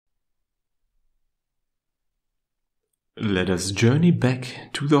Let us journey back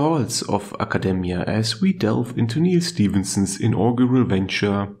to the halls of academia as we delve into Neal Stephenson's inaugural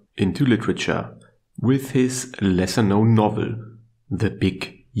venture into literature with his lesser-known novel, The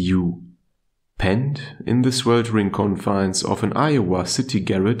Big U. Penned in the sweltering confines of an Iowa city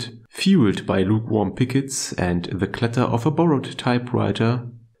garret, fueled by lukewarm pickets and the clatter of a borrowed typewriter,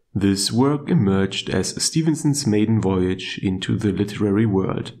 this work emerged as Stephenson's maiden voyage into the literary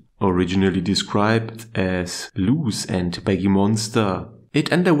world. Originally described as loose and baggy monster,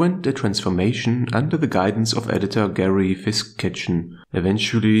 it underwent a transformation under the guidance of editor Gary Fisketchen,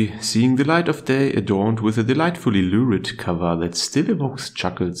 eventually seeing the light of day adorned with a delightfully lurid cover that still evokes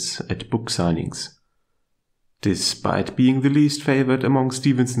chuckles at book signings. Despite being the least favored among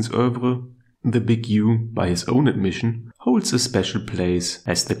Stephenson's oeuvre, The Big U, by his own admission, holds a special place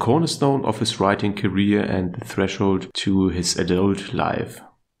as the cornerstone of his writing career and the threshold to his adult life.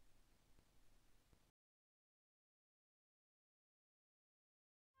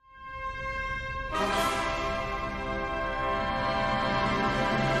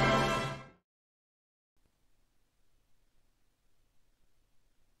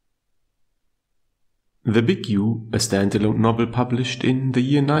 The Big U, a standalone novel published in the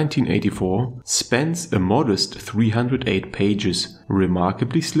year 1984, spans a modest 308 pages,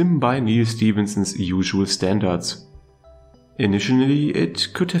 remarkably slim by Neal Stephenson's usual standards. Initially, it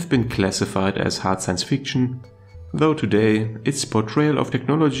could have been classified as hard science fiction, though today its portrayal of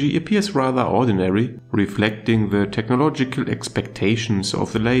technology appears rather ordinary, reflecting the technological expectations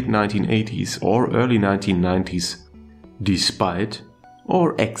of the late 1980s or early 1990s. Despite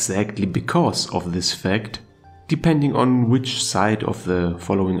or exactly because of this fact, depending on which side of the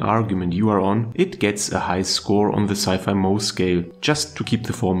following argument you are on, it gets a high score on the Sci-Fi Mo scale, just to keep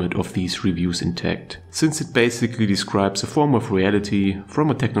the format of these reviews intact, since it basically describes a form of reality from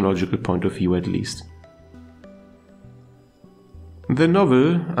a technological point of view at least. The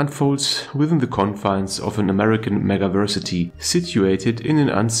novel unfolds within the confines of an American megaversity situated in an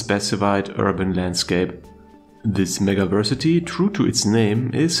unspecified urban landscape. This megaversity, true to its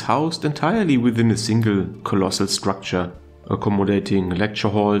name, is housed entirely within a single colossal structure, accommodating lecture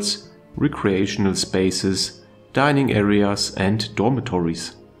halls, recreational spaces, dining areas, and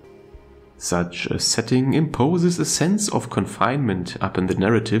dormitories. Such a setting imposes a sense of confinement upon the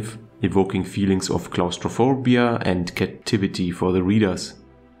narrative, evoking feelings of claustrophobia and captivity for the readers.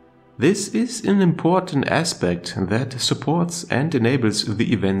 This is an important aspect that supports and enables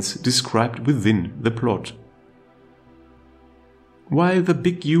the events described within the plot. While The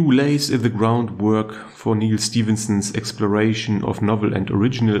Big U lays the groundwork for Neal Stephenson's exploration of novel and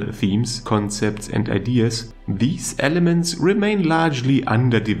original themes, concepts and ideas, these elements remain largely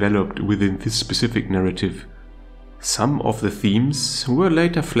underdeveloped within this specific narrative. Some of the themes were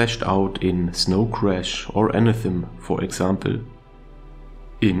later fleshed out in Snow Crash or Anthem, for example.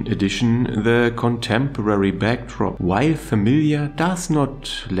 In addition, the contemporary backdrop, while familiar, does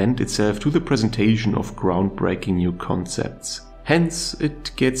not lend itself to the presentation of groundbreaking new concepts. Hence,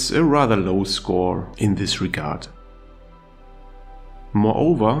 it gets a rather low score in this regard.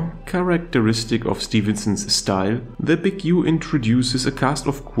 Moreover, characteristic of Stephenson's style, The Big U introduces a cast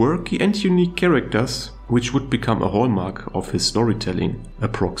of quirky and unique characters, which would become a hallmark of his storytelling.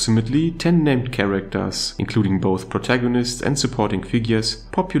 Approximately 10 named characters, including both protagonists and supporting figures,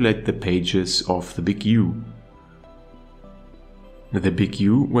 populate the pages of The Big U. The Big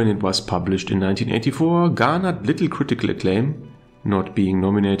U, when it was published in 1984, garnered little critical acclaim, not being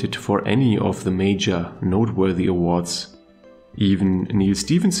nominated for any of the major noteworthy awards. Even Neal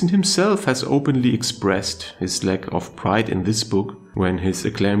Stephenson himself has openly expressed his lack of pride in this book when his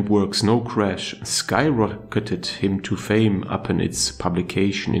acclaimed work Snow Crash skyrocketed him to fame upon its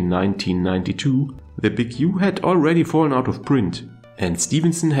publication in 1992. The Big U had already fallen out of print, and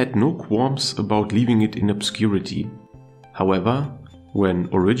Stephenson had no qualms about leaving it in obscurity. However, when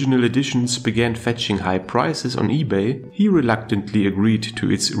original editions began fetching high prices on eBay, he reluctantly agreed to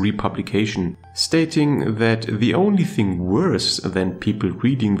its republication, stating that the only thing worse than people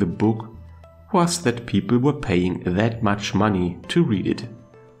reading the book was that people were paying that much money to read it.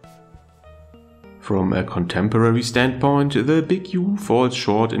 From a contemporary standpoint, The Big U falls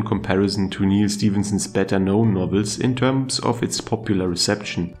short in comparison to Neal Stephenson's better-known novels in terms of its popular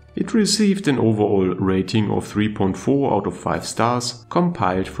reception. It received an overall rating of 3.4 out of 5 stars,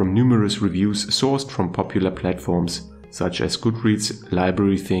 compiled from numerous reviews sourced from popular platforms such as Goodreads,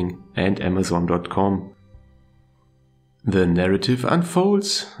 LibraryThing, and Amazon.com. The narrative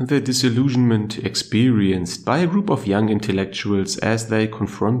unfolds the disillusionment experienced by a group of young intellectuals as they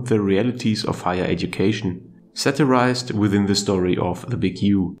confront the realities of higher education, satirized within the story of The Big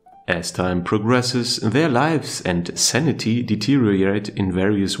U. As time progresses, their lives and sanity deteriorate in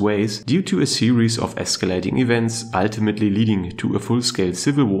various ways due to a series of escalating events, ultimately leading to a full-scale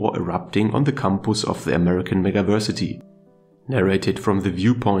civil war erupting on the campus of the American megaversity. Narrated from the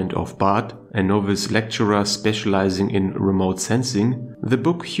viewpoint of Bart, a novice lecturer specializing in remote sensing, the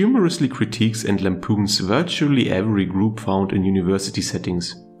book humorously critiques and lampoons virtually every group found in university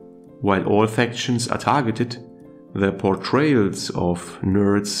settings. While all factions are targeted, the portrayals of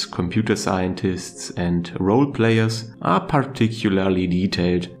nerds, computer scientists, and role players are particularly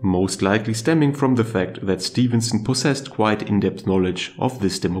detailed, most likely stemming from the fact that Stephenson possessed quite in-depth knowledge of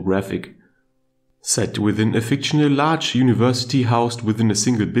this demographic. Set within a fictional large university housed within a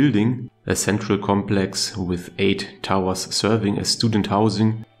single building, a central complex with 8 towers serving as student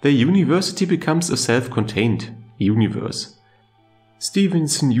housing, the university becomes a self-contained universe.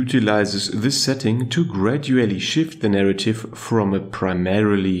 Stephenson utilizes this setting to gradually shift the narrative from a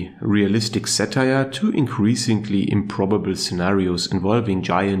primarily realistic satire to increasingly improbable scenarios involving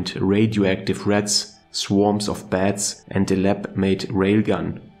giant radioactive rats, swarms of bats, and a lab-made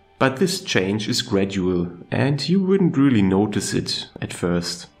railgun. But this change is gradual, and you wouldn't really notice it at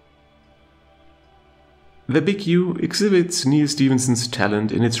first. The Big U exhibits Neal Stephenson's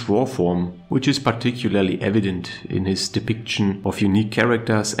talent in its raw form, which is particularly evident in his depiction of unique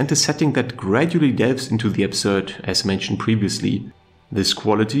characters and a setting that gradually delves into the absurd, as mentioned previously. This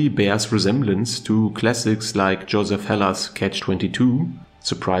quality bears resemblance to classics like Joseph Heller's Catch-22,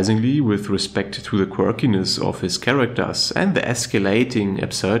 surprisingly with respect to the quirkiness of his characters and the escalating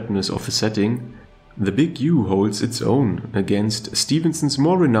absurdness of the setting. The Big U holds its own against Stephenson's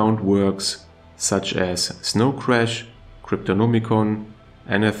more renowned works, such as Snow Crash, Cryptonomicon,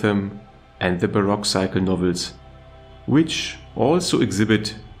 Anathem, and the Baroque Cycle novels, which also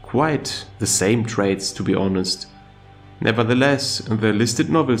exhibit quite the same traits, to be honest. Nevertheless, the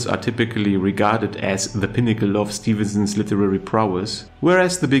listed novels are typically regarded as the pinnacle of Stephenson's literary prowess,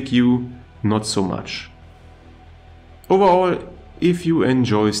 whereas the Big U, not so much. Overall, if you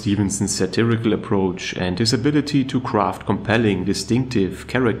enjoy Stephenson's satirical approach and his ability to craft compelling, distinctive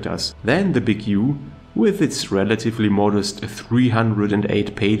characters, then the Big U, with its relatively modest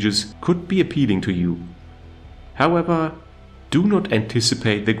 308 pages, could be appealing to you. However, do not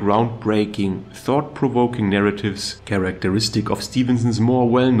anticipate the groundbreaking, thought-provoking narratives characteristic of Stephenson's more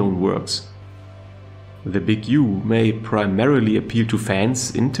well-known works. The Big U may primarily appeal to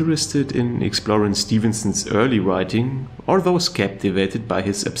fans interested in exploring Stephenson's early writing or those captivated by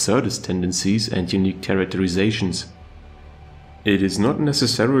his absurdist tendencies and unique characterizations. It is not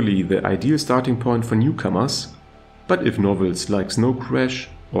necessarily the ideal starting point for newcomers, but if novels like Snow Crash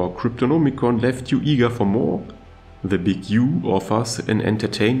or Cryptonomicon left you eager for more, the Big U offers an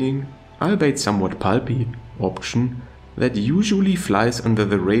entertaining, albeit somewhat pulpy, option that usually flies under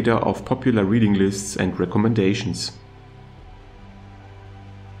the radar of popular reading lists and recommendations.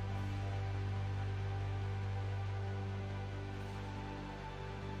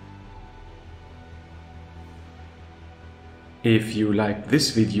 If you liked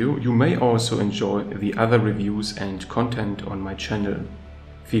this video, you may also enjoy the other reviews and content on my channel.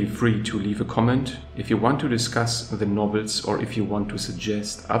 Feel free to leave a comment if you want to discuss the novels or if you want to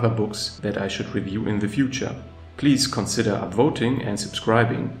suggest other books that I should review in the future. Please consider upvoting and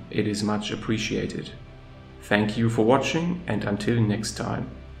subscribing, it is much appreciated. Thank you for watching, and until next time.